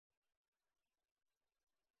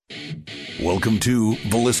Welcome to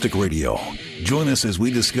Ballistic Radio. Join us as we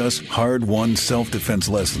discuss hard-won self-defense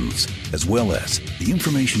lessons, as well as the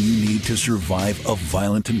information you need to survive a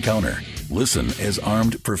violent encounter. Listen as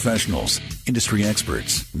armed professionals, industry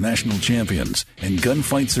experts, national champions, and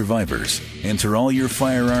gunfight survivors answer all your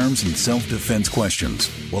firearms and self-defense questions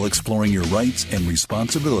while exploring your rights and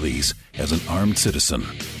responsibilities as an armed citizen.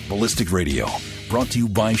 Ballistic Radio, brought to you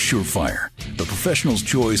by Surefire, the professional's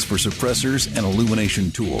choice for suppressors and illumination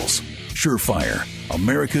tools. Surefire,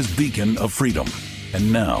 America's beacon of freedom.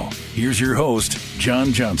 And now, here's your host,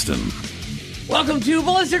 John Johnston. Welcome to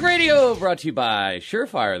Ballistic Radio, brought to you by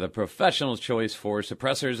Surefire, the professional's choice for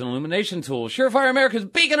suppressors and illumination tools. Surefire, America's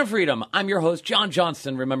beacon of freedom. I'm your host, John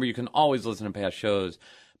Johnston. Remember, you can always listen to past shows,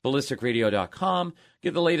 ballisticradio.com.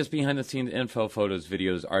 Get the latest behind-the-scenes info, photos,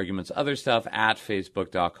 videos, arguments, other stuff at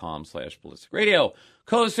facebook.com/ballisticradio.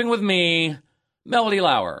 Co-hosting with me, Melody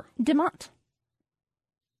Lauer. Demont.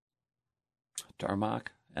 Darmok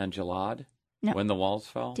and Jalad? No. When the Walls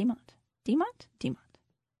Fell? Demont.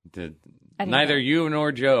 Neither you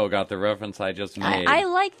nor Joe got the reference I just made. I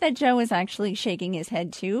like that Joe is actually shaking his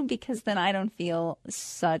head too, because then I don't feel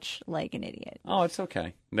such like an idiot. Oh, it's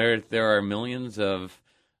okay. There are millions of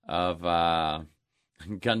Gundam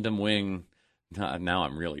Wing. Now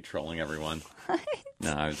I'm really trolling everyone. What?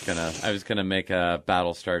 No, I was gonna make a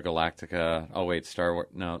Battlestar Galactica. Oh wait, Star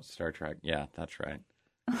Trek. Yeah, that's right.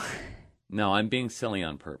 No, I'm being silly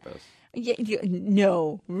on purpose.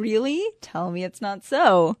 No, really? Tell me it's not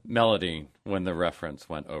so. Melody, when the reference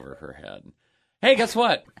went over her head. Hey, guess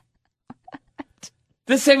what?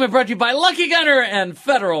 This segment brought to you by Lucky Gunner and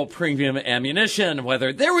Federal Premium Ammunition.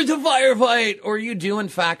 Whether there was a firefight or you do, in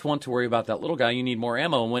fact, want to worry about that little guy, you need more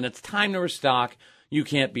ammo. And when it's time to restock, you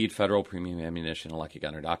can't beat Federal Premium Ammunition at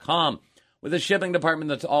LuckyGunner.com. With a shipping department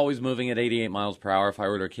that's always moving at 88 miles per hour, if I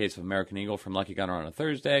order a case of American Eagle from Lucky Gunner on a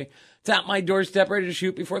Thursday, it's at my doorstep ready to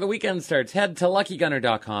shoot before the weekend starts. Head to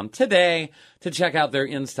LuckyGunner.com today to check out their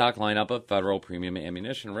in-stock lineup of Federal Premium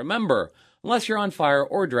Ammunition. Remember, unless you're on fire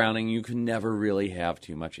or drowning, you can never really have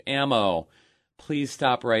too much ammo. Please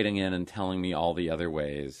stop writing in and telling me all the other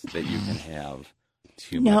ways that you can have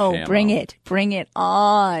too much ammo. No, bring it. Bring it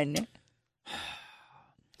on.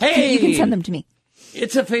 Hey! You can send them to me.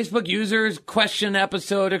 It's a Facebook users question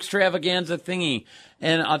episode extravaganza thingy.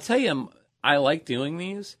 And I'll tell you, I like doing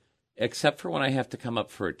these, except for when I have to come up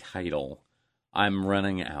for a title. I'm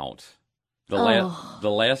running out. The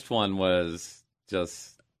last one was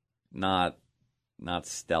just not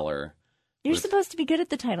stellar. You're supposed to be good at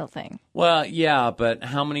the title thing. Well, yeah, but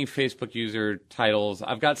how many Facebook user titles?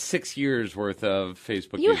 I've got 6 years worth of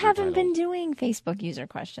Facebook user You haven't titles. been doing Facebook user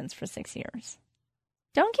questions for 6 years.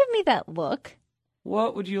 Don't give me that look.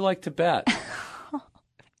 What would you like to bet?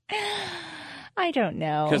 I don't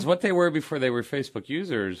know. Because what they were before they were Facebook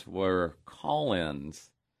users were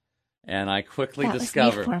call-ins. And I quickly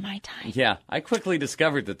discovered... was before my time. Yeah, I quickly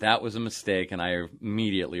discovered that was a mistake, and I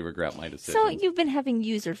immediately regret my decision. So you've been having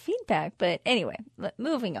user feedback, but anyway,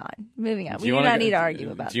 moving on. We do not need to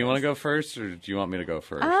argue about this. Do you want to go first, or do you want me to go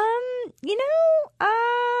first?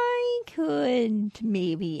 I could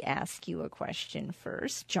maybe ask you a question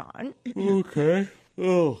first, John. Okay.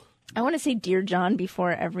 Oh. I want to say Dear John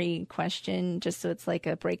before every question, just so it's like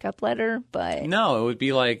a breakup letter, but... No, it would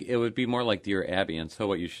be more like Dear Abby, and so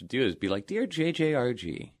what you should do is be like, Dear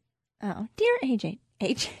JJRG. Oh, Dear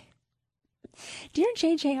Dear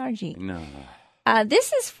JJRG. No.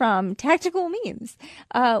 This is from Tactical Memes.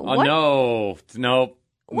 No. What? No,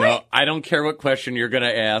 I don't care what question you're going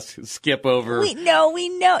to ask. Skip over. We know.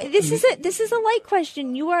 This is a light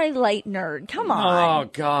question. You are a light nerd. Come on. Oh,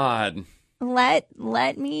 God.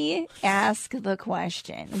 Let me ask the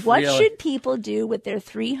question. What should people do with their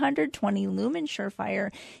 320 lumen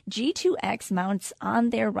Surefire G2X mounts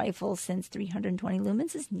on their rifles, since 320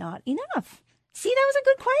 lumens is not enough? See, that was a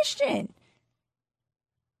good question.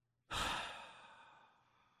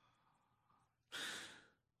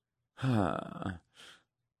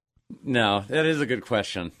 No, that is a good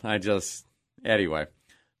question. Anyway,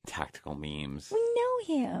 Tactical Memes. We know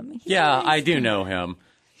him. I do know him.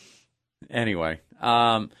 Anyway,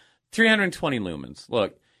 320 lumens.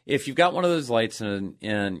 Look, if you've got one of those lights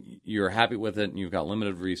and you're happy with it and you've got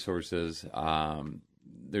limited resources,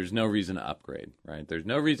 there's no reason to upgrade, right? There's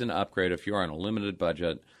no reason to upgrade if you are on a limited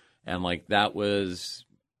budget, and like that was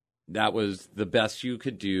the best you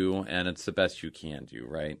could do, and it's the best you can do,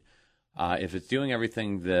 right? If it's doing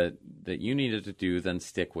everything that you needed to do, then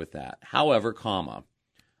stick with that. However,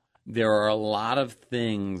 there are a lot of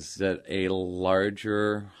things that a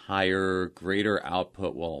larger, higher, greater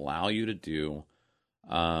output will allow you to do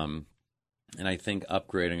And I think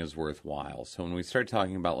upgrading is worthwhile. So when we start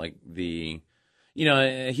talking about like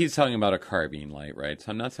he's talking about a carbine light, right?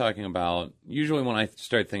 So I'm not talking about, usually when I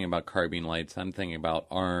start thinking about carbine lights, I'm thinking about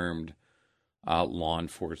armed law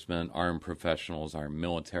enforcement, armed professionals, armed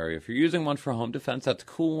military. If you're using one for home defense, that's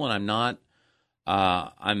cool. And I'm not,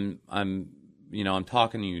 I'm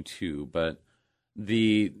talking to you too, but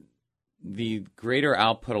the greater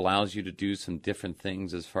output allows you to do some different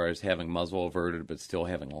things as far as having muzzle averted but still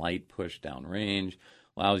having light pushed down range,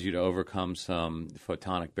 allows you to overcome some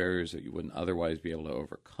photonic barriers that you wouldn't otherwise be able to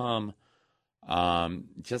overcome.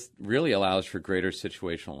 Just really allows for greater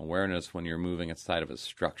situational awareness when you're moving inside of a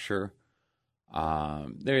structure.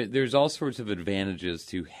 There's all sorts of advantages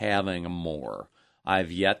to having more.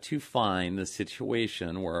 I've yet to find the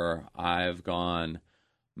situation where I've gone,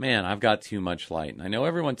 man, I've got too much light. And I know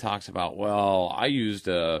everyone talks about, well, I used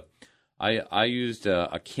a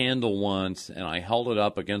candle once and I held it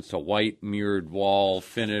up against a white mirrored wall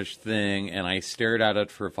finish thing and I stared at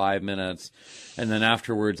it for 5 minutes and then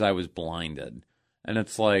afterwards I was blinded. And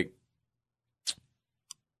it's like,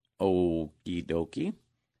 okie dokie.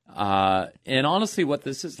 And honestly, what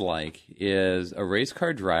this is like is a race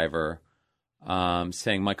car driver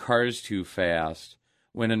saying my car is too fast,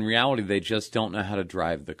 when in reality they just don't know how to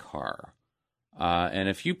drive the car. And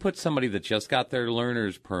if you put somebody that just got their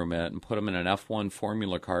learner's permit and put them in an F1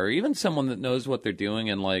 Formula car, or even someone that knows what they're doing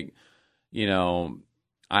and like, I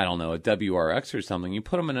don't know, a WRX or something, you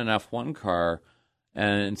put them in an F1 car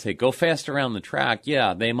and say, go fast around the track,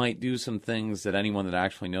 yeah, they might do some things that anyone that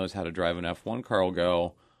actually knows how to drive an F1 car will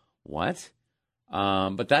go, what?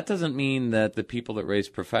 But that doesn't mean that the people that race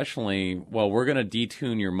professionally, well, we're going to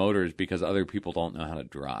detune your motors because other people don't know how to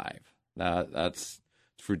drive. It's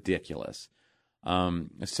ridiculous.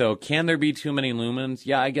 So can there be too many lumens?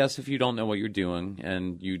 Yeah, I guess if you don't know what you're doing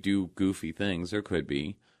and you do goofy things, there could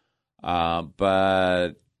be.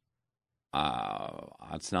 But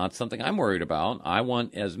it's not something I'm worried about. I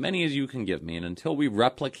want as many as you can give me, and until we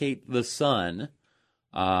replicate the sun,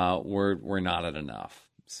 we're not at enough.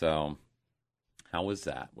 So how was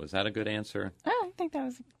that? Was that a good answer? Oh, I think that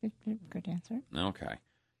was a good answer. Okay.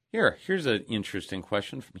 Here's an interesting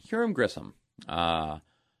question from Hiram Grissom.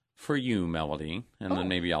 For you, Melody, and then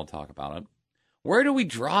maybe I'll talk about it. Where do we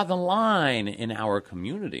draw the line in our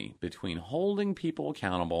community between holding people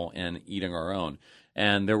accountable and eating our own?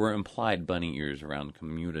 And there were implied bunny ears around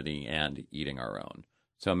community and eating our own.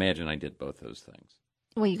 So imagine I did both those things.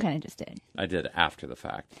 Well, you kind of just did. I did after the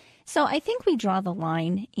fact. So I think we draw the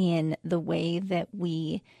line in the way that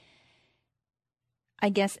we, I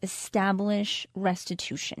guess, establish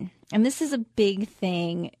restitution. And this is a big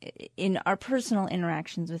thing in our personal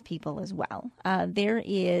interactions with people as well. There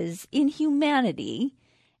is, in humanity,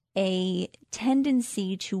 a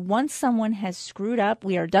tendency to, once someone has screwed up,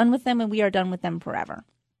 we are done with them and we are done with them forever.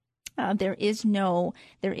 There is no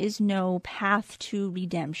path to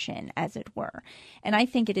redemption, as it were. And I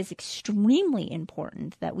think it is extremely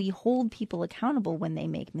important that we hold people accountable when they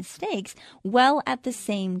make mistakes, while at the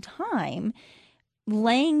same time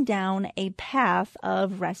laying down a path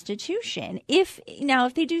of restitution. If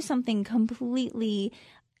they do something completely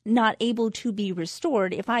not able to be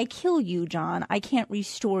restored, if I kill you, John, I can't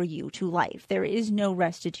restore you to life. There is no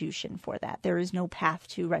restitution for that. There is no path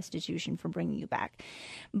to restitution for bringing you back.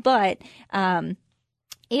 But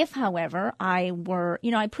if, however, I were,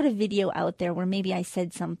 I put a video out there where maybe I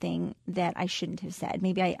said something that I shouldn't have said.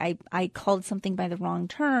 Maybe I called something by the wrong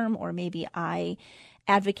term, or maybe I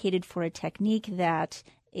advocated for a technique that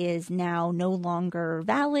is now no longer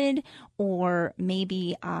valid, or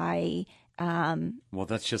maybe I well,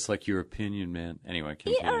 that's just like your opinion, man. Anyway,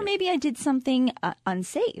 continue. Yeah, or maybe I did something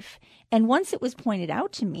unsafe. And once it was pointed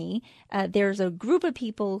out to me, there's a group of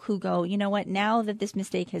people who go, you know what, now that this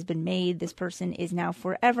mistake has been made, this person is now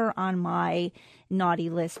forever on my naughty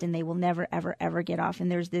list and they will never, ever, ever get off.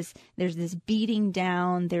 And there's this beating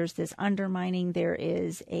down, there's this undermining, there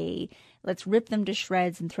is a let's rip them to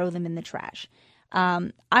shreds and throw them in the trash.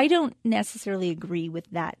 I don't necessarily agree with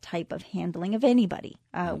that type of handling of anybody,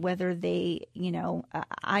 whether they,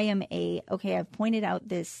 I am I've pointed out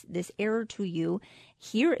this error to you.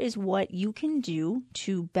 Here is what you can do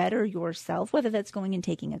to better yourself, whether that's going and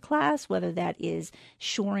taking a class, whether that is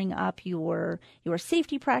shoring up your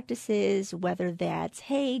safety practices, whether that's,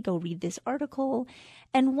 hey, go read this article.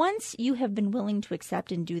 And once you have been willing to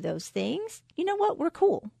accept and do those things, you know what? We're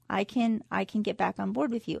cool. I can get back on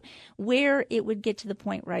board with you. Where it would get to the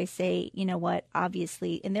point where I say, you know what,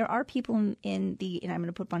 obviously, and there are people in the, and I'm going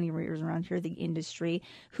to put bunny ears around here, the industry,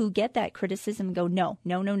 who get that criticism and go, no.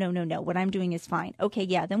 What I'm doing is fine. okay,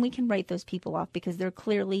 yeah, then we can write those people off because they're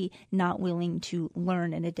clearly not willing to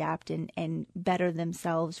learn and adapt and better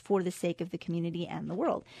themselves for the sake of the community and the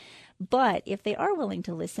world. But if they are willing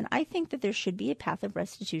to listen, I think that there should be a path of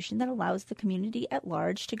restitution that allows the community at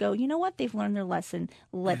large to go, you know what, they've learned their lesson.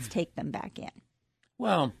 Let's take them back in.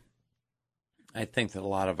 Well, I think that a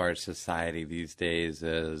lot of our society these days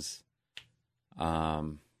is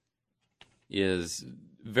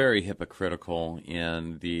very hypocritical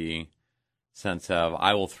in the sense of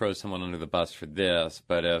I will throw someone under the bus for this,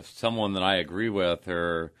 but if someone that I agree with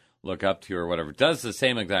or look up to or whatever does the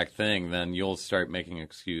same exact thing, then you'll start making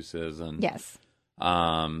excuses and yes.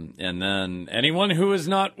 And then anyone who is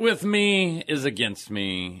not with me is against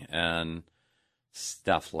me and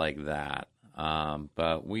stuff like that.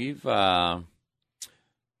 But we've got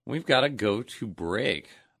to go to break.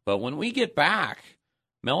 But when we get back,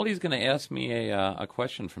 Melody's going to ask me a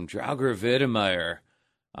question from Draugr Wedemeyer.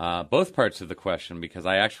 Both parts of the question, because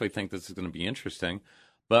I actually think this is going to be interesting.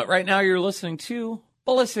 But right now you're listening to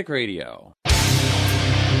Ballistic Radio.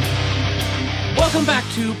 Welcome back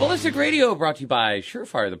to Ballistic Radio, brought to you by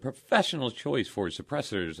Surefire, the professional choice for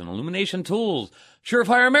suppressors and illumination tools.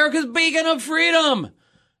 Surefire, America's beacon of freedom.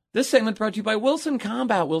 This segment brought to you by Wilson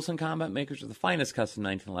Combat. Wilson Combat, makers of the finest custom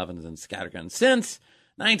 1911s and scatterguns since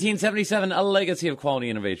 1977, a legacy of quality,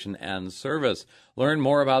 innovation, and service. Learn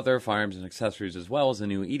more about their firearms and accessories, as well as the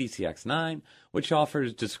new EDCX-9, which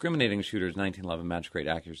offers discriminating shooters 1911 match-grade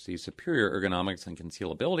accuracy, superior ergonomics, and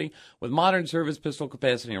concealability, with modern service pistol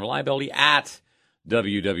capacity and reliability at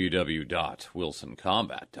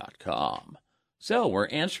www.wilsoncombat.com. So, we're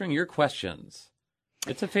answering your questions.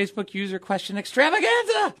 It's a Facebook user question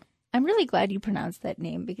extravaganza! I'm really glad you pronounced that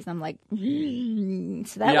name because I'm like, so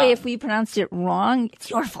that way if we pronounced it wrong, it's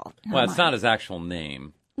your fault. Well, it's not his actual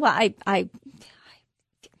name. Well,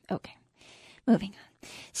 okay, moving on.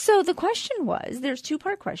 So the question was, there's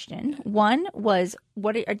two-part question. One was,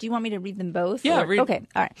 do you want me to read them both? Yeah, read. Okay,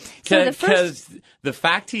 all right. So because the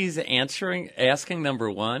fact he's asking number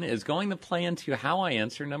one is going to play into how I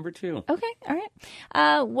answer number two. Okay, all right.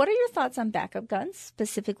 What are your thoughts on backup guns,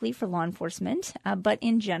 specifically for law enforcement, but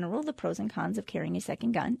in general, the pros and cons of carrying a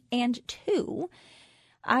second gun? And two,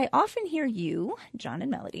 I often hear you, John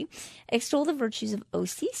and Melody, extol the virtues of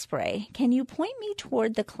OC spray. Can you point me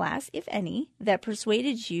toward the class, if any, that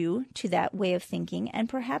persuaded you to that way of thinking and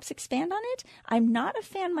perhaps expand on it? I'm not a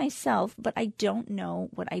fan myself, but I don't know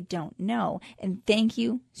what I don't know. And thank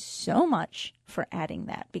you so much for adding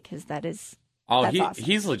that because that's awesome.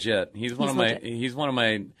 He's legit. He's one of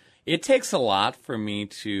my. It takes a lot for me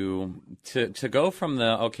to go from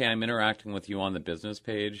the okay, I'm interacting with you on the business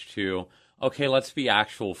page to okay, let's be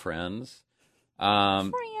actual friends.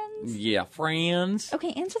 Friends. Yeah, friends.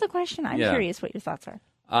 Okay, answer the question. I'm curious what your thoughts are.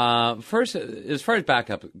 First, as far as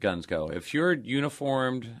backup guns go, if you're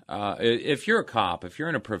uniformed, if you're a cop, if you're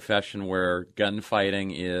in a profession where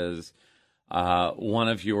gunfighting is one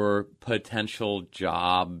of your potential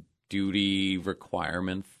job duty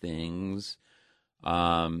requirement things,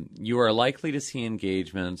 you are likely to see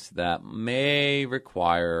engagements that may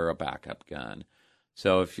require a backup gun.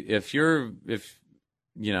 So if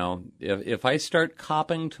I start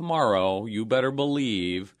copping tomorrow, you better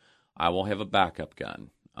believe I will have a backup gun.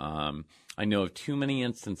 I know of too many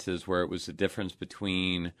instances where it was the difference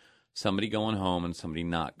between somebody going home and somebody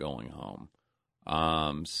not going home.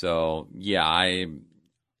 So yeah,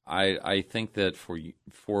 I think that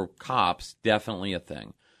for cops, definitely a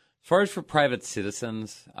thing. As far as for private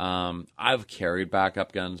citizens, I've carried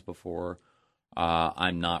backup guns before.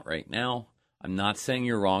 I'm not right now. I'm not saying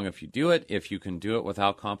you're wrong if you do it. If you can do it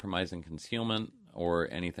without compromising concealment or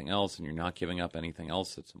anything else, and you're not giving up anything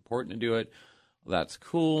else that's important to do it, well, that's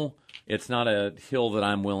cool. It's not a hill that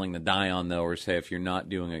I'm willing to die on, though, or say if you're not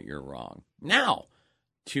doing it, you're wrong. Now,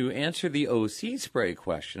 to answer the OC spray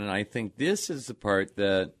question, and I think this is the part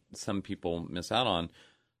that some people miss out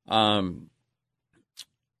on.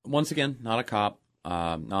 Once again, not a cop,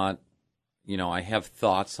 I have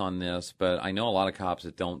thoughts on this, but I know a lot of cops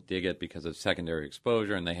that don't dig it because of secondary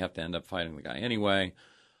exposure, and they have to end up fighting the guy anyway.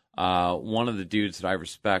 One of the dudes that I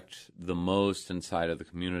respect the most inside of the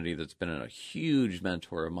community that's been a huge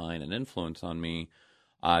mentor of mine and influence on me,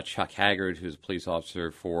 Chuck Haggard, who's a police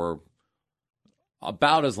officer for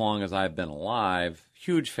about as long as I've been alive,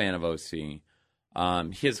 huge fan of OC.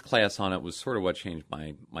 His class on it was sort of what changed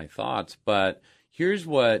my thoughts, but here's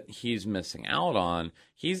what he's missing out on.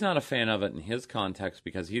 He's not a fan of it in his context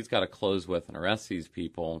because he's got to close with and arrest these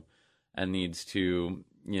people and needs to,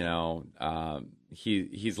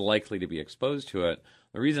 he's likely to be exposed to it.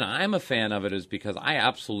 The reason I'm a fan of it is because I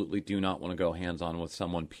absolutely do not want to go hands-on with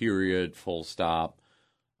someone, period, full stop.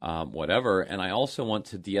 whatever. And I also want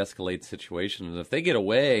to de-escalate situations. If they get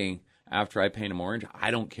away after I paint them orange,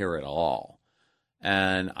 I don't care at all.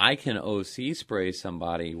 And I can OC spray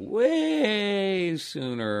somebody way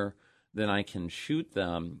sooner than I can shoot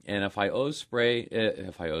them. And if I OC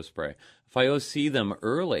them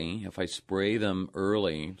early, if I spray them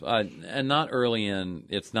early, and not early in,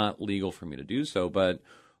 it's not legal for me to do so, but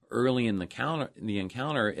early in the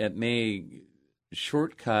encounter, it may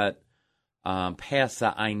shortcut past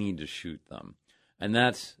that I need to shoot them. And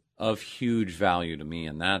that's of huge value to me,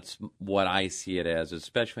 and that's what I see it as,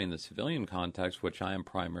 especially in the civilian context, which I am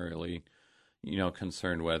primarily,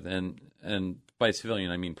 concerned with. And by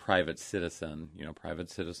civilian, I mean private citizen,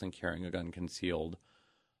 private citizen carrying a gun concealed.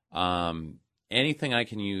 Anything I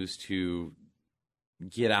can use to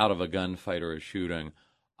get out of a gunfight or a shooting,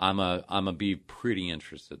 I'm a be pretty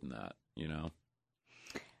interested in that,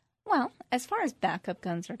 Well, as far as backup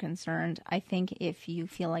guns are concerned, I think if you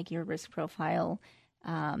feel like your risk profile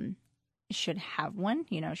should have one,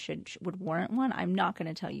 would warrant one, I'm not going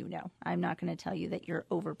to tell you no. I'm not going to tell you that you're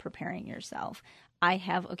over preparing yourself. I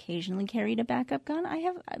have occasionally carried a backup gun.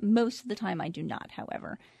 Most of the time I do not,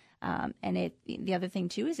 however. And the other thing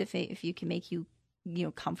too is if you can make you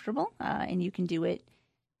comfortable and you can do it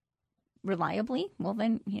reliably, well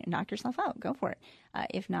then knock yourself out, go for it.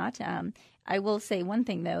 If not, I will say one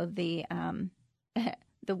thing though, the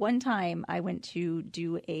one time I went to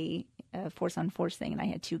do a force on force thing and I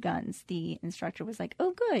had two guns, the instructor was like,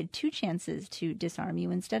 oh good, 2 chances to disarm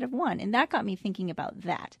you instead of 1. And that got me thinking about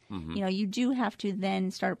that. Mm-hmm. You do have to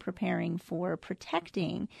then start preparing for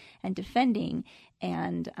protecting and defending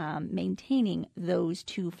and maintaining those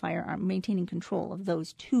 2 firearms, maintaining control of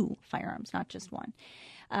those 2 firearms, not just 1.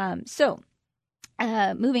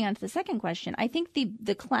 Moving on to the second question, I think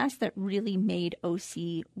the class that really made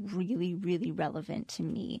OC really, really relevant to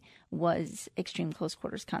me was Extreme Close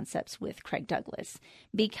Quarters Concepts with Craig Douglas.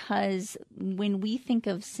 Because when we think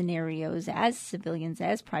of scenarios as civilians,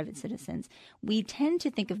 as private citizens, we tend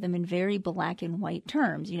to think of them in very black and white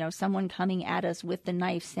terms. Someone coming at us with the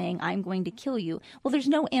knife saying, I'm going to kill you. Well, there's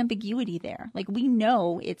no ambiguity there. Like, we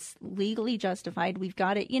know it's legally justified. We've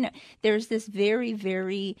got it. There's this very,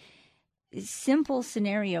 very simple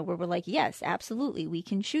scenario where we're like, yes, absolutely, we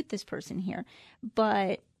can shoot this person here.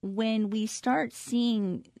 But when we start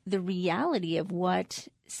seeing the reality of what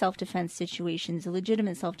self-defense situations,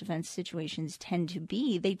 legitimate self-defense situations tend to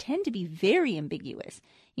be, they tend to be very ambiguous.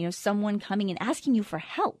 Someone coming and asking you for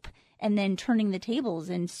help and then turning the tables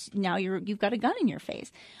and now you've got a gun in your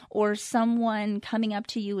face, or someone coming up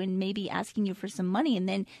to you and maybe asking you for some money and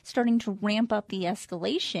then starting to ramp up the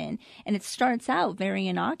escalation, and it starts out very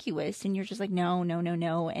innocuous and you're just like, no,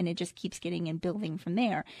 and it just keeps getting and building from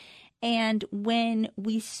there. And when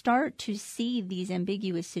we start to see these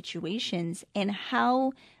ambiguous situations and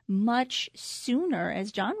how much sooner,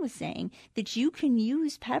 as John was saying, that you can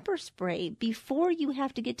use pepper spray before you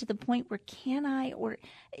have to get to the point where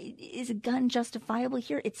is a gun justifiable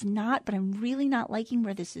here? It's not, but I'm really not liking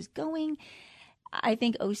where this is going. I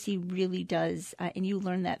think OC really does, and you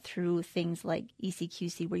learn that through things like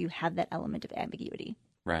ECQC, where you have that element of ambiguity.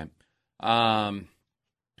 Right.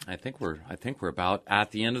 I think we're about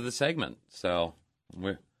at the end of the segment. So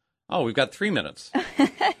we've got 3 minutes.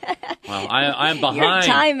 Well, I'm behind. Your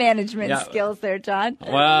time management skills there, John.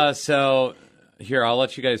 Well, so here, I'll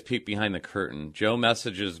let you guys peek behind the curtain. Joe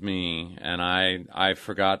messages me, and I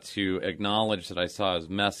forgot to acknowledge that I saw his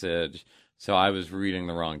message, so I was reading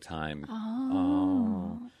the wrong time.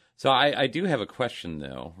 Oh. So I do have a question,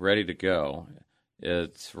 though, ready to go.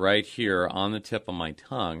 It's right here on the tip of my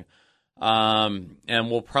tongue.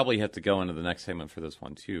 And we'll probably have to go into the next segment for this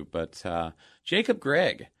one, too. But Jacob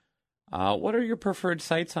Gregg, what are your preferred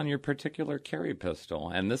sights on your particular carry pistol?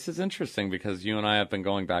 And this is interesting because you and I have been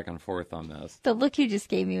going back and forth on this. The look you just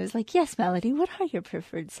gave me was like, yes, Melody, what are your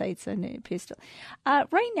preferred sights on a pistol?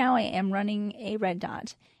 Right now I am running a red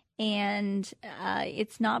dot. And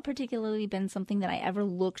it's not particularly been something that I ever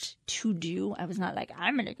looked to do. I was not like,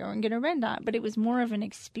 I'm going to go and get a red dot. But it was more of an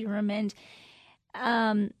experiment.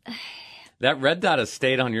 That red dot has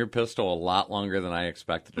stayed on your pistol a lot longer than I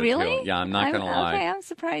expected it really? to. Yeah, I'm not going to lie. Okay, I'm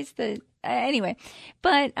surprised that... anyway,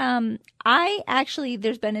 but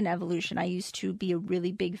there's been an evolution. I used to be a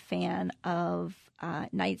really big fan of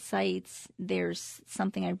night sights. There's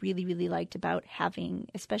something I really, really liked about having,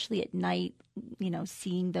 especially at night,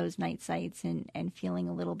 seeing those night sights and feeling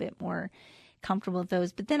a little bit more comfortable with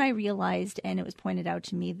those. But then I realized, and it was pointed out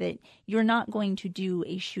to me, that you're not going to do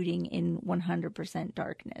a shooting in 100%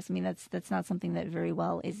 darkness. I mean, that's not something that very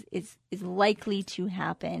well is likely to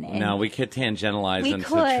happen. And no, we could tangentialize into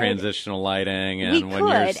transitional lighting, and when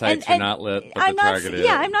your sights are not lit, but the target is.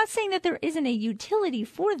 Yeah, I'm not saying that there isn't a utility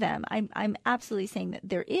for them. I'm absolutely saying that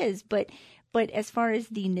there is, but as far as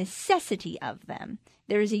the necessity of them,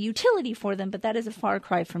 there is a utility for them, but that is a far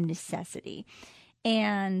cry from necessity.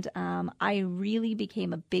 And I really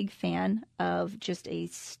became a big fan of just a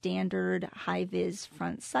standard high-vis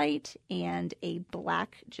front sight and a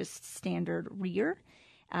black, just standard rear.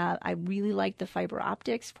 I really liked the fiber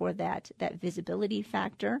optics for that visibility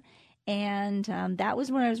factor. And that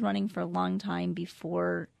was when I was running for a long time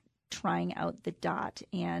before trying out the dot.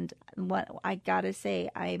 And what I got to say,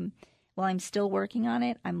 while I'm still working on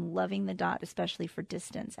it, I'm loving the dot, especially for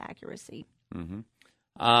distance accuracy. Mm-hmm.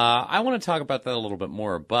 I want to talk about that a little bit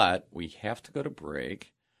more, but we have to go to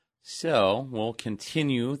break. So we'll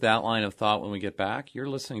continue that line of thought when we get back. You're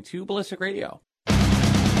listening to Ballistic Radio.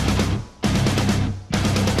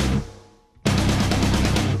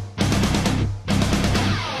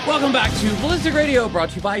 Welcome back to Ballistic Radio, brought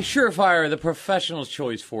to you by Surefire, the professional's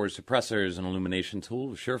choice for suppressors and illumination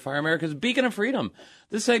tools. Surefire, America's beacon of freedom.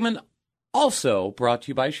 This segment also brought to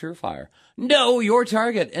you by Surefire. Know your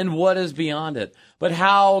target and what is beyond it. But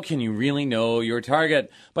how can you really know your target?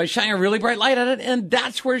 By shining a really bright light at it, and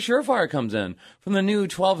that's where Surefire comes in. From the new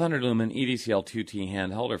 1200 lumen EDCL 2T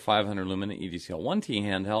handheld or 500 lumen EDCL 1T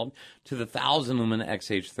handheld to the 1000 lumen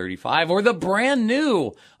XH35 or the brand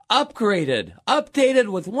new, updated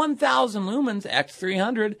with 1000 lumens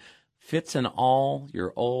X300, fits in all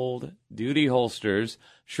your old duty holsters.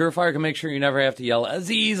 Surefire can make sure you never have to yell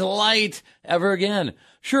Aziz Light ever again.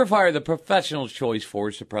 Surefire, the professional's choice for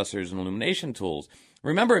suppressors and illumination tools.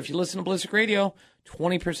 Remember, if you listen to Ballistic Radio,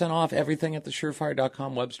 20% off everything at the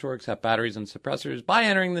surefire.com web store except batteries and suppressors by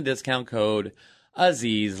entering the discount code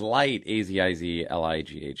Aziz Light,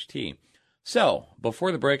 AZIZLIGHT. So,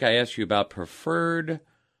 before the break, I asked you about preferred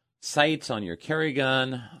sights on your carry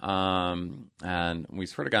gun, and we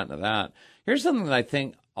sort of got into that. Here's something that I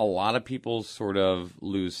think a lot of people sort of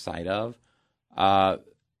lose sight of.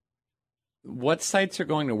 What sights are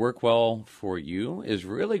going to work well for you is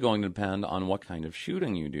really going to depend on what kind of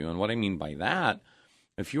shooting you do. And what I mean by that,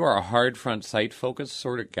 if you are a hard front sight focused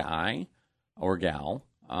sort of guy or gal,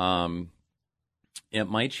 it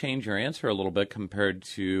might change your answer a little bit compared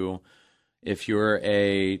to if you're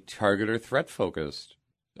a target or threat focused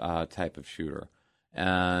type of shooter.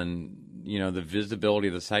 And, you know, the visibility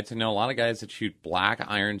of the sights. I know a lot of guys that shoot black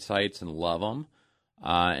iron sights and love them.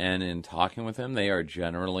 And in talking with them, they are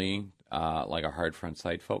generally like a hard front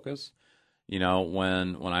sight focus. You know,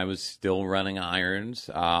 when I was still running irons,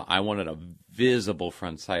 I wanted a visible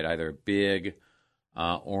front sight, either a big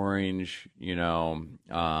orange,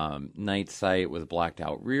 night sight with a blacked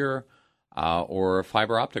out rear, or a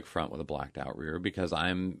fiber optic front with a blacked out rear, because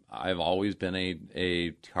I've always been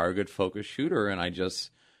a target focused shooter, and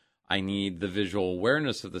I need the visual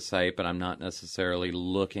awareness of the sight, but I'm not necessarily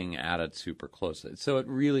looking at it super closely. So it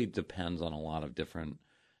really depends on a lot of different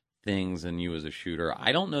things in you as a shooter.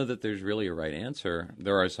 I don't know that there's really a right answer.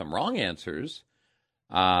 There are some wrong answers,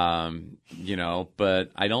 but I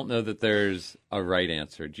don't know that there's a right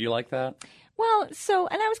answer. Do you like that? Well,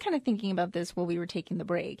 and I was kind of thinking about this while we were taking the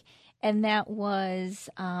break. And that was,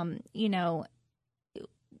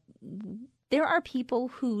 there are people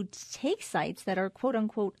who take sights that are, quote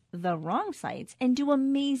unquote, the wrong sights and do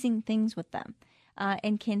amazing things with them,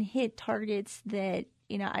 and can hit targets that,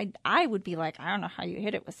 I would be like, I don't know how you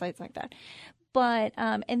hit it with sights like that. But,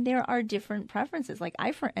 and there are different preferences. Like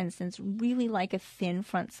I, for instance, really like a thin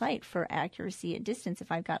front sight for accuracy at distance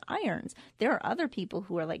if I've got irons. There are other people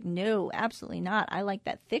who are like, no, absolutely not. I like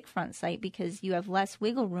that thick front sight because you have less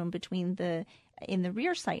wiggle room in the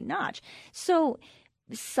rear sight notch. So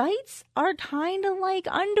sights are kind of like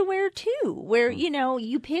underwear too, where,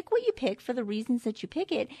 you pick what you pick for the reasons that you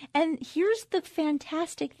pick it. And here's the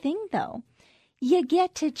fantastic thing though. You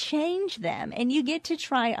get to change them and you get to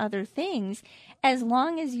try other things as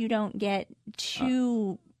long as you don't get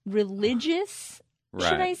too religious, right,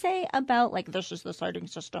 should I say, about like, this is the sighting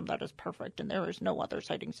system that is perfect and there is no other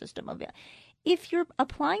sighting system of it. If you're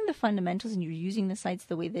applying the fundamentals and you're using the sights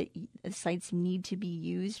the way that the sights need to be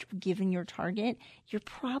used given your target, you're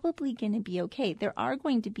probably going to be okay. There are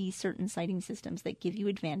going to be certain sighting systems that give you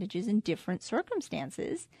advantages in different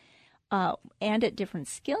circumstances. and at different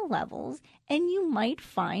skill levels, and you might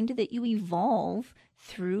find that you evolve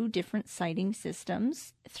through different sighting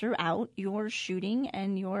systems throughout your shooting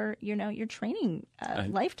and your training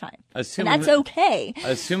lifetime. And that's okay.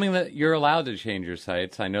 Assuming that you're allowed to change your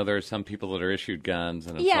sights. I know there are some people that are issued guns,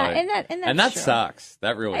 and it's and that sucks.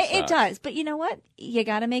 That really sucks. It does, but you know what? You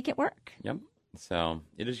got to make it work. Yep. So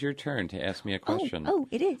it is your turn to ask me a question. Oh,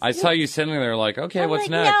 it is. I saw you sitting there like, okay, what's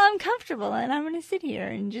next? Now I'm comfortable, and I'm going to sit here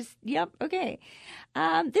and just, okay.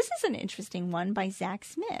 This is an interesting one by Zach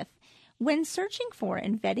Smith. When searching for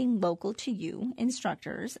and vetting local to you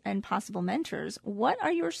instructors and possible mentors, what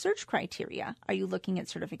are your search criteria? Are you looking at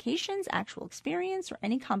certifications, actual experience, or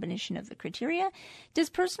any combination of the criteria?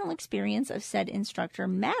 Does personal experience of said instructor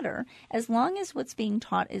matter as long as what's being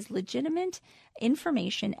taught is legitimate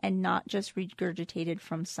information and not just regurgitated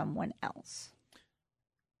from someone else?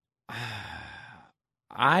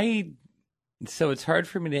 So it's hard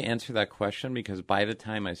for me to answer that question because by the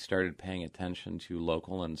time I started paying attention to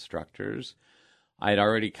local instructors, I'd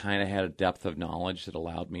already kind of had a depth of knowledge that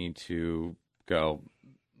allowed me to go,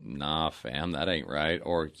 nah, fam, that ain't right.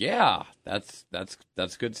 Or, yeah, that's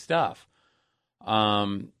good stuff.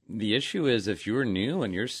 The issue is if you're new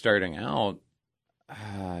and you're starting out,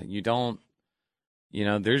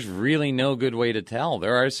 there's really no good way to tell.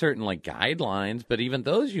 There are certain guidelines, but even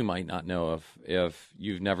those you might not know if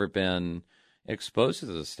you've never been exposed to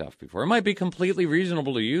this stuff before. It might be completely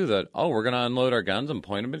reasonable to you that, we're going to unload our guns and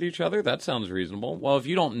point them at each other. That sounds reasonable. Well, if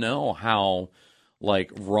you don't know how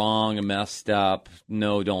wrong, messed up,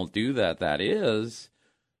 no, don't do that is,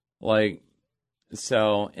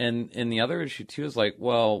 so, and the other issue too is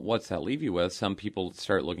what's that leave you with? Some people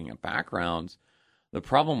start looking at backgrounds. The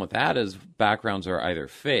problem with that is backgrounds are either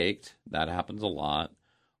faked, that happens a lot,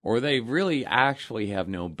 or they really actually have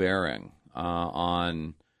no bearing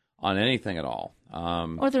on anything at all.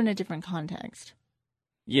 Or they're in a different context.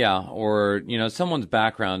 Yeah, or, someone's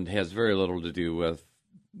background has very little to do with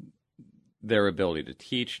their ability to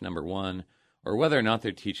teach, number one, or whether or not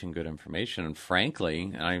they're teaching good information. And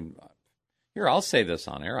frankly, I'll say this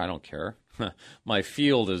on air, I don't care. My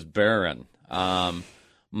field is barren.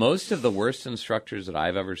 Most of the worst instructors that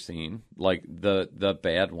I've ever seen, the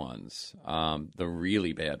bad ones, the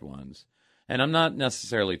really bad ones, and I'm not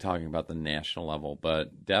necessarily talking about the national level,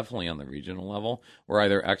 but definitely on the regional level, were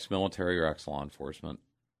either ex-military or ex-law enforcement.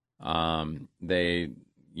 The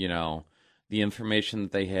information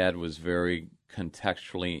that they had was very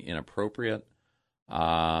contextually inappropriate,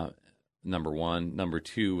 number one. Number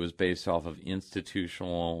two was based off of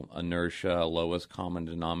institutional inertia, lowest common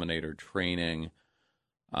denominator training.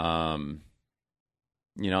 And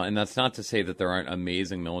that's not to say that there aren't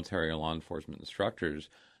amazing military or law enforcement instructors.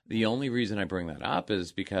 The only reason I bring that up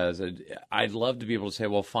is because I'd love to be able to say,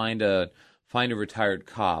 well, find a retired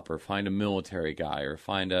cop or find a military guy or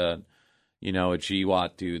find a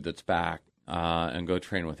GWAT dude that's back and go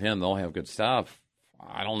train with him. They'll have good stuff.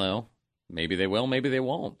 I don't know. Maybe they will, maybe they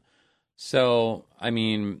won't. So,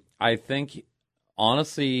 I think,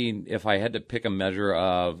 honestly, if I had to pick a measure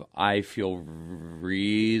of I feel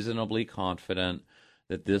reasonably confident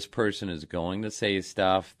that this person is going to say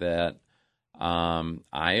stuff that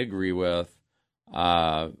I agree with.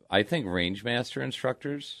 I think Rangemaster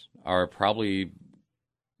instructors are probably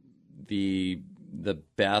the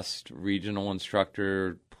best regional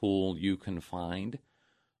instructor pool you can find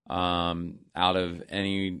out of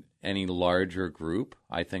any larger group.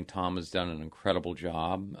 I think Tom has done an incredible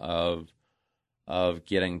job of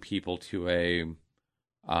getting people to a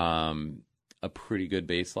pretty good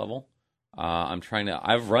base level.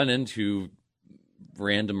 I've run into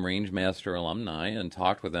random Rangemaster alumni and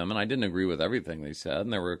talked with them, and I didn't agree with everything they said,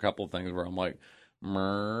 and there were a couple of things where I'm like,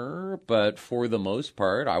 but for the most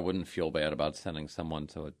part, I wouldn't feel bad about sending someone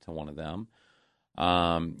to one of them.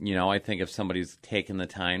 I think if somebody's taken the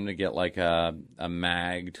time to get a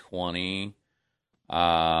MAG 20,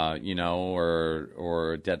 or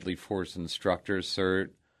Deadly Force Instructor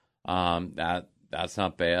cert, that's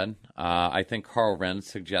not bad. I think Carl Wren's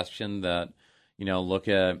suggestion that, look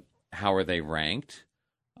at how are they ranked.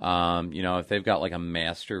 If they've got a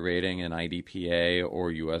master rating in IDPA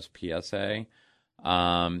or USPSA,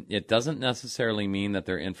 it doesn't necessarily mean that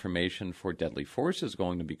their information for Deadly Force is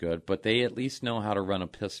going to be good, but they at least know how to run a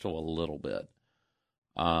pistol a little bit.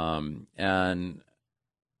 And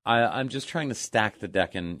I'm just trying to stack the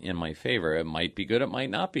deck in my favor. It might be good, it might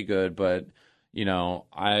not be good, but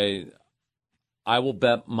I will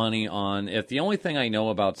bet money on, if the only thing I know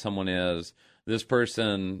about someone is this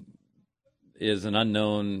person is an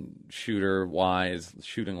unknown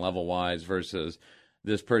shooting level wise versus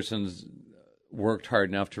this person's worked hard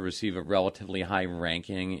enough to receive a relatively high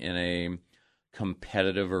ranking in a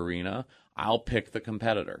competitive arena, I'll pick the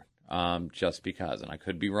competitor just because. And I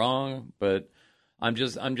could be wrong, but I'm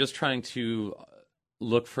just trying to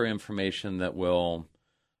look for information that will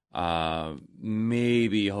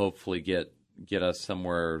maybe hopefully get us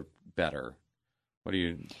somewhere better. What do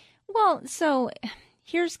you? Well, so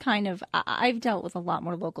here's kind of, I've dealt with a lot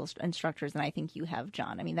more local instructors than I think you have,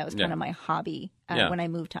 John. I mean, that was kind of my hobby when I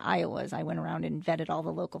moved to Iowa. I went around and vetted all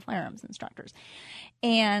the local firearms instructors.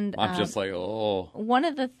 And I'm just like, oh. One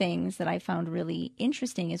of the things that I found really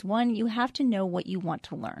interesting is, one, you have to know what you want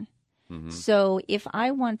to learn. Mm-hmm. So if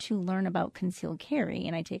I want to learn about concealed carry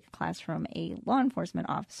and I take a class from a law enforcement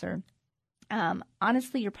officer,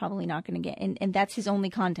 honestly, you're probably not going to get, and that's his only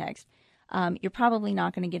context, you're probably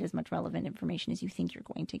not going to get as much relevant information as you think you're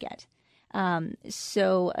going to get.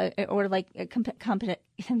 Or like a competitive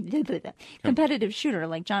shooter,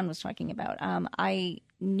 like John was talking about. I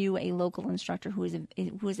knew a local instructor who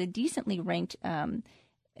was a decently ranked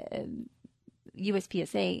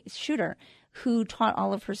USPSA shooter who taught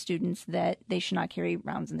all of her students that they should not carry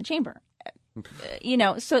rounds in the chamber.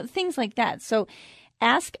 So things like that. So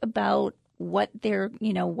ask about what they're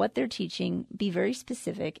teaching, be very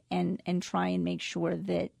specific, and try and make sure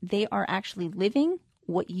that they are actually living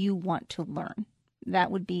what you want to learn.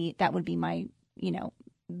 That would be my,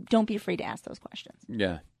 don't be afraid to ask those questions.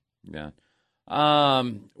 Yeah.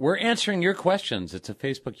 We're answering your questions. It's a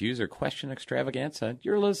Facebook user question extravaganza.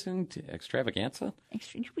 You're listening to extravaganza? I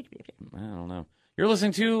don't know. You're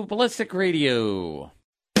listening to Ballistic Radio.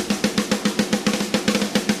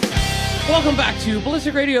 Welcome back to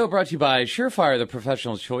Ballistic Radio, brought to you by Surefire, the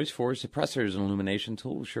professional's choice for suppressors and illumination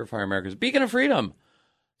tools. Surefire, America's beacon of freedom.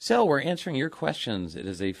 So we're answering your questions. It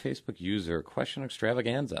is a Facebook user question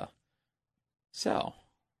extravaganza. So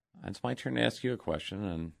it's my turn to ask you a question,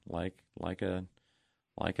 and like a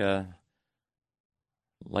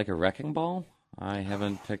wrecking ball. I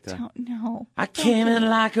haven't picked a. Don't know. I came in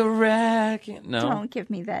like a wrecking. No, don't give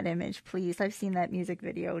me that image, please. I've seen that music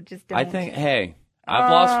video. Just don't. I think. Hey, I've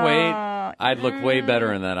lost weight. I'd look way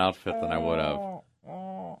better in that outfit than I would have.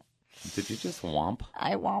 Did you just womp?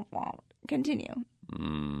 I womp. Continue.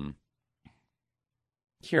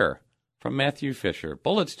 Here, from Matthew Fisher.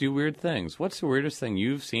 Bullets do weird things. What's the weirdest thing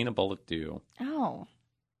you've seen a bullet do? Oh.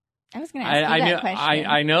 I was going to ask you that question.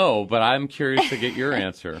 I know, but I'm curious to get your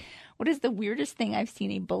answer. What is the weirdest thing I've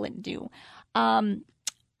seen a bullet do?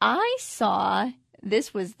 I saw...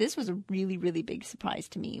 This was a really, really big surprise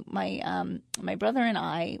to me. My brother and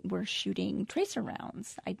I were shooting tracer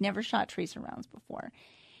rounds. I'd never shot tracer rounds before.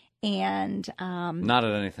 And not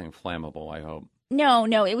at anything flammable, I hope. No,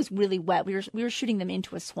 it was really wet. We were shooting them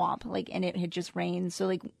into a swamp, and it had just rained,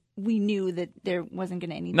 so we knew that there wasn't going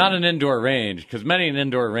to anything. Not an indoor range, because many an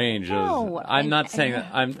indoor range is. I'm not saying that.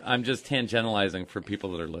 I'm just tangentializing for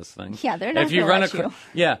people that are listening. Yeah, they're not going to let you.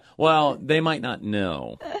 Yeah, well, they might not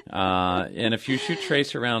know. And if you shoot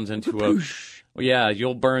tracer rounds into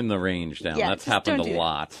you'll burn the range down. Yeah, that's happened a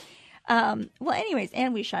lot. Well, anyways,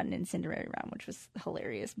 and we shot an incendiary round, which was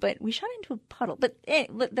hilarious. But we shot into a puddle. But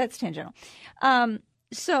that's tangential.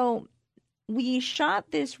 So we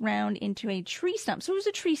shot this round into a tree stump. So it was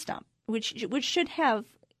a tree stump, which should have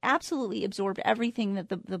absolutely absorbed everything that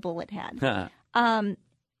the bullet had.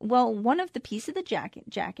 Well, one of the pieces of the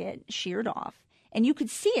jacket sheared off, and you could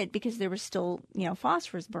see it because there was still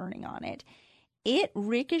phosphorus burning on it. It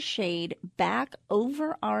ricocheted back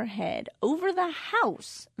over our head, over the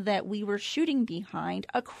house that we were shooting behind,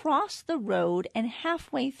 across the road, and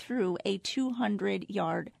halfway through a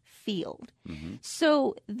 200-yard field. Mm-hmm.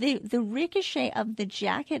 So the ricochet of the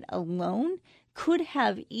jacket alone could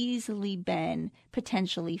have easily been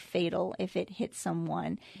potentially fatal if it hit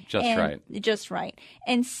someone. Just right.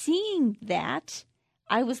 And seeing that,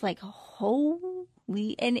 I was like,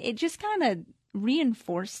 holy, and it just kind of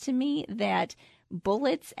reinforced to me that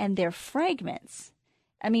bullets and their fragments,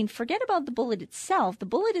 I mean, forget about the bullet itself. The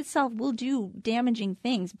bullet itself will do damaging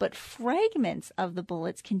things, but fragments of the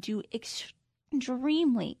bullets can do extreme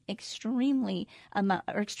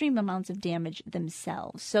amounts of damage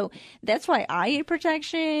themselves. So that's why eye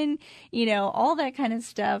protection, all that kind of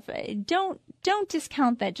stuff. Don't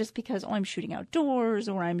discount that just because I'm shooting outdoors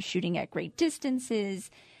or I'm shooting at great distances.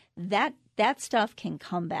 That stuff can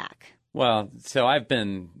come back. Well, so I've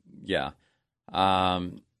been,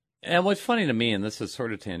 and what's funny to me, and this is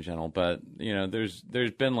sort of tangential, but there's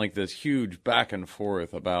been like this huge back and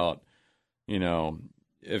forth about,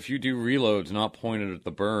 if you do reloads not pointed at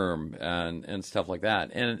the berm and stuff like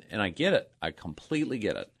that, and I get it, I completely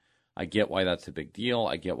get it. I get why that's a big deal.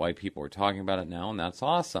 I get why people are talking about it now, and that's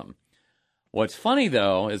awesome. What's funny,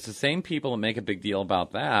 though, is the same people that make a big deal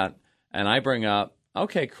about that, and I bring up,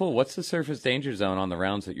 okay, cool, what's the surface danger zone on the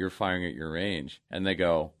rounds that you're firing at your range? And they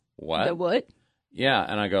go, what? The what? Yeah,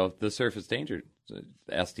 and I go, the surface danger,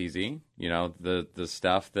 SDZ, the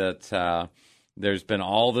stuff that there's been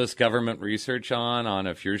all this government research on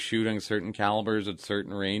if you're shooting certain calibers at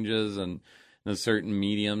certain ranges and the certain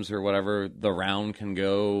mediums or whatever, the round can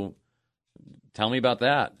go. Tell me about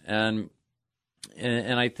that. And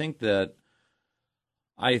I think that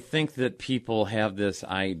people have this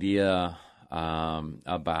idea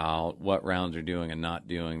about what rounds are doing and not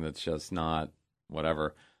doing that's just not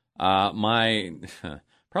whatever.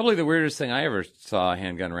 Probably the weirdest thing I ever saw a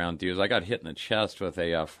handgun round do is I got hit in the chest with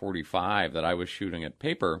a 45 that I was shooting at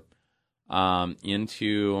paper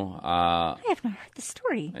into... I have not heard the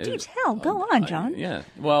story. Do tell. Go on, John. Yeah.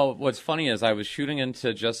 Well, what's funny is I was shooting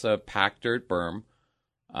into just a packed dirt berm.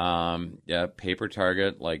 Paper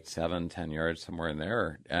target, like 7-10 yards, somewhere in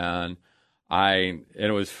there. And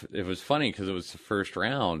it was funny because it was the first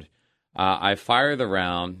round. I fire the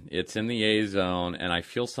round, it's in the A zone, and I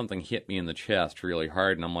feel something hit me in the chest really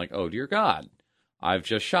hard, and I'm like, oh, dear God, I've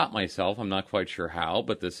just shot myself. I'm not quite sure how,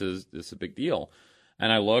 but this is a big deal.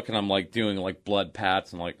 And I look, and I'm like doing like blood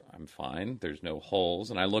pats, and like, I'm fine. There's no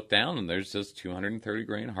holes. And I look down, and there's this 230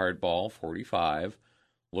 grain hardball 45.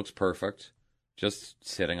 Looks perfect. Just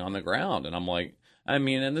sitting on the ground. And I'm like,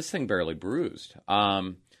 and this thing barely bruised.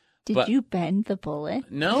 Did you bend the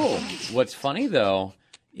bullet? No. What's funny, though,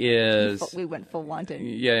 is... We went full wanton.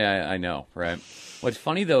 Yeah, I know, right? What's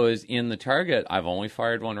funny, though, is in the target, I've only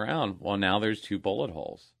fired one round. Well, now there's 2 bullet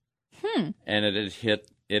holes. And it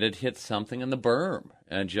had hit something in the berm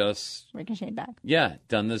and just... ricocheted back. Yeah,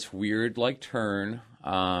 done this weird, like, turn.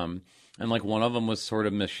 And, like, one of them was sort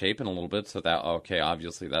of misshapen a little bit, so that, okay,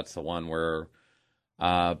 obviously that's the one where...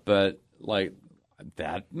 but, like,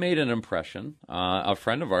 that made an impression. A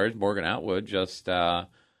friend of ours, Morgan Atwood, just... got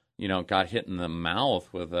hit in the mouth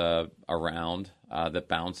with a round that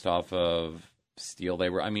bounced off of steel.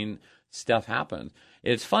 Stuff happens.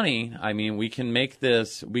 It's funny. We can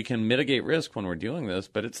mitigate risk when we're doing this,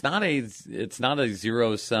 but it's not a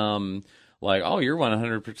zero sum like, oh, you're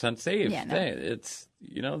 100% safe. Yeah, no. It's,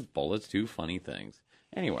 bullets do funny things.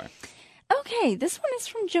 Anyway. Okay, this one is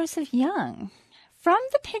from Joseph Young. From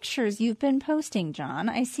the pictures you've been posting, John,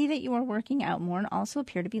 I see that you are working out more and also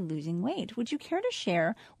appear to be losing weight. Would you care to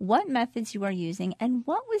share what methods you are using and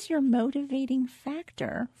what was your motivating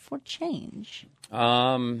factor for change?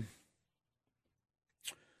 In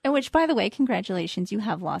which, by the way, congratulations, you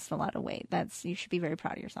have lost a lot of weight. You should be very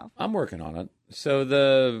proud of yourself. I'm working on it. So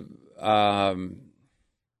the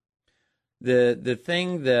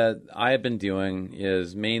thing that I've been doing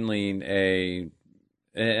is mainly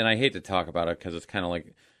and I hate to talk about it because it's kind of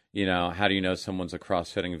like, how do you know someone's a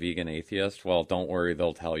cross-fitting vegan atheist? Well, don't worry,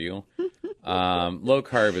 they'll tell you. Low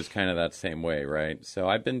carb is kind of that same way, right? So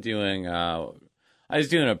I've been doing, I was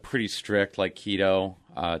doing a pretty strict like keto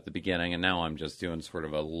at the beginning, and now I'm just doing sort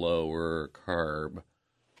of a lower carb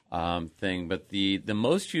thing. But the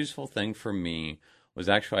most useful thing for me was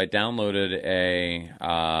actually I downloaded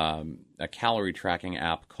a calorie tracking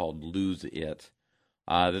app called Lose It.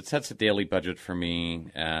 That sets a daily budget for me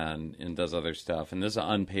and does other stuff. And this is an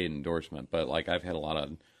unpaid endorsement, but like I've had a lot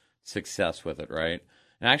of success with it, right?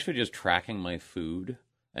 And actually just tracking my food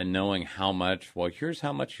and knowing how much, well, here's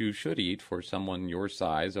how much you should eat for someone your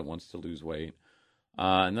size that wants to lose weight.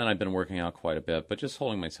 And then I've been working out quite a bit, but just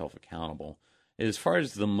holding myself accountable. As far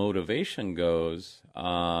as the motivation goes,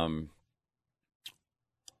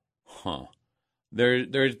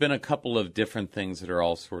 There's been a couple of different things that are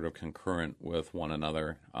all sort of concurrent with one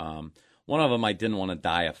another. One of them, I didn't want to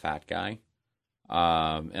die a fat guy.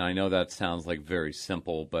 And I know that sounds like very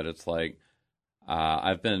simple, but it's like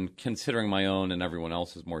I've been considering my own and everyone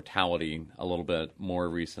else's mortality a little bit more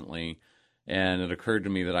recently. And it occurred to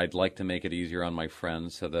me that I'd like to make it easier on my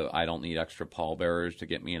friends so that I don't need extra pallbearers to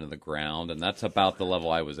get me into the ground. And that's about the level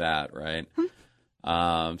I was at, right?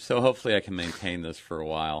 So hopefully I can maintain this for a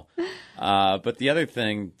while. But the other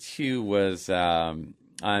thing, too, was I'm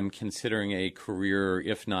considering a career,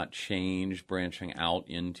 if not change, branching out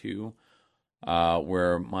into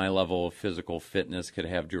where my level of physical fitness could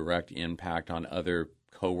have direct impact on other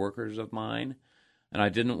coworkers of mine. And I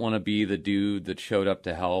didn't want to be the dude that showed up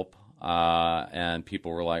to help, and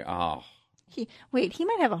people were like, oh. He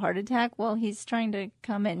might have a heart attack while he's trying to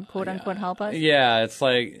come and quote-unquote help us? Yeah, it's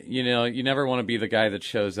like, you never want to be the guy that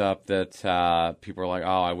shows up that people are like,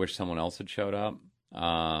 oh, I wish someone else had showed up.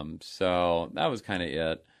 So that was kind of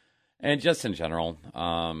it. And just in general,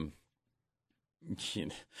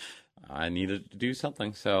 I needed to do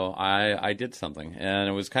something, so I did something. And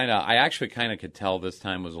it was I actually kind of could tell this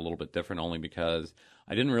time was a little bit different only because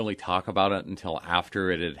I didn't really talk about it until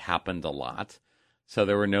after it had happened a lot. So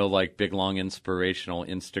there were no like big, long, inspirational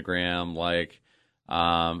Instagram, like,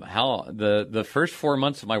 hell, the first 4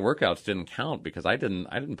 months of my workouts didn't count because I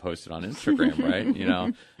didn't post it on Instagram, right? You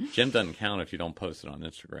know, gym doesn't count if you don't post it on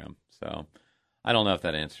Instagram. So I don't know if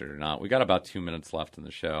that answered or not. We got about 2 minutes left in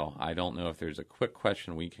the show. I don't know if there's a quick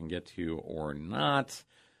question we can get to or not.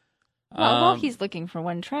 Well, while he's looking for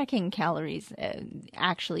one, tracking calories,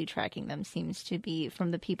 actually tracking them seems to be,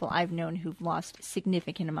 from the people I've known who've lost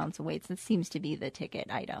significant amounts of weight, that seems to be the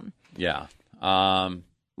ticket item. Yeah.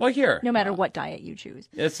 Well, here. No matter what diet you choose.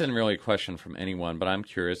 It's not really a question from anyone, but I'm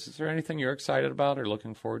curious. Is there anything you're excited about or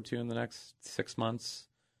looking forward to in the next 6 months?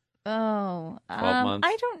 12 months?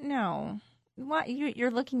 I don't know. What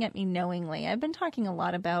you're looking at me knowingly. I've been talking a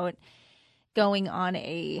lot about going on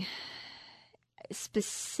a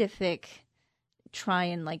specific try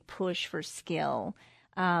and like push for skill,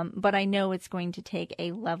 but I know it's going to take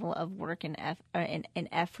a level of work and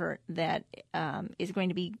effort that is going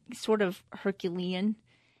to be sort of Herculean,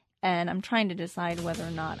 and I'm trying to decide whether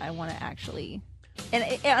or not I want to actually. And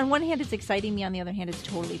on one hand, it's exciting me. On the other hand, it's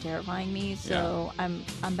totally terrifying me. So yeah.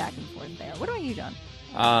 I'm back and forth there. What about you, John?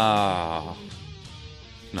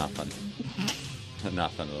 Nothing.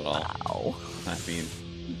 Nothing at all. Wow. I mean,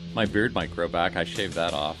 my beard might grow back. I shaved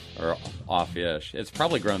that off, or off-ish. It's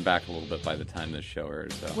probably grown back a little bit by the time this show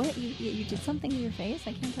airs. So. What? You did something to your face?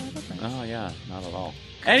 I can't tell the difference. Oh, yeah. Not at all.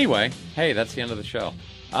 Anyway, hey, that's the end of the show.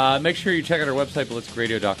 Make sure you check out our website,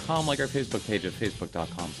 ballistikradio.com, like our Facebook page at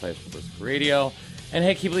facebook.com/ballistikradio. And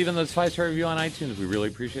hey, keep leaving those 5-star review on iTunes. We really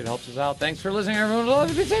appreciate it. It helps us out. Thanks for listening, everyone. Love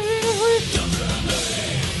you. Be safe this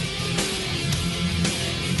week.